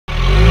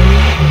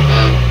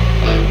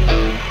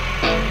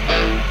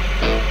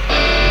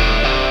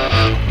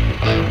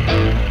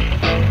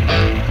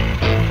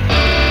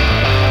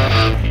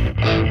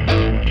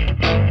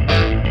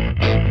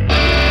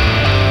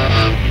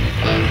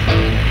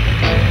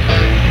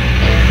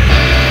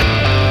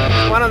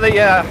of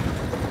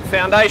the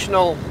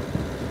foundational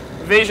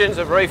visions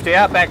of Reef to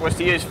Outback was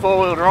to use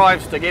four-wheel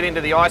drives to get into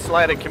the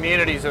isolated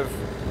communities of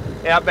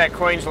Outback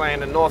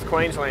Queensland and North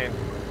Queensland.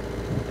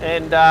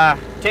 And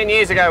 10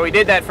 years ago we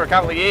did that for a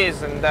couple of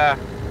years, and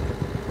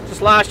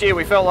just last year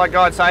we felt like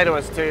God say to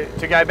us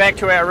to go back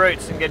to our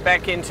roots and get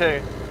back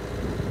into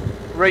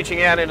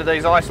reaching out into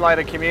these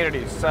isolated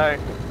communities. So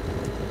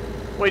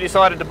we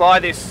decided to buy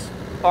this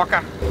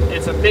Ocker.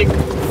 It's a big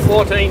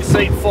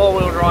 14-seat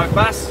four-wheel drive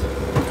bus,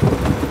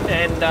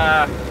 and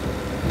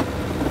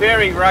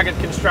very rugged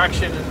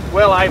construction, and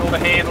well able to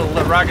handle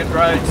the rugged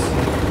roads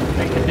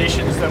and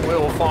conditions that we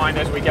will find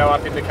as we go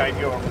up into Cape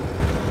York.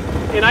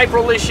 In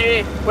April this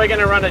year, we're going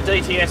to run a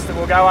DTS that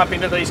will go up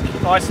into these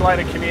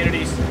isolated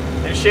communities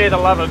and share the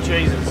love of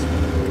Jesus.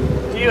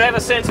 Do you have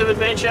a sense of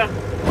adventure?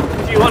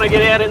 Do you want to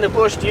get out in the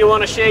bush? Do you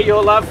want to share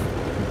your love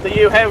that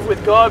you have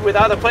with God with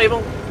other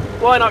people?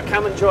 Why not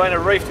come and join a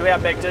Reef to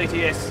Outback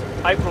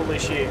DTS April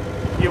this year?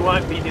 You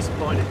won't be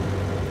disappointed.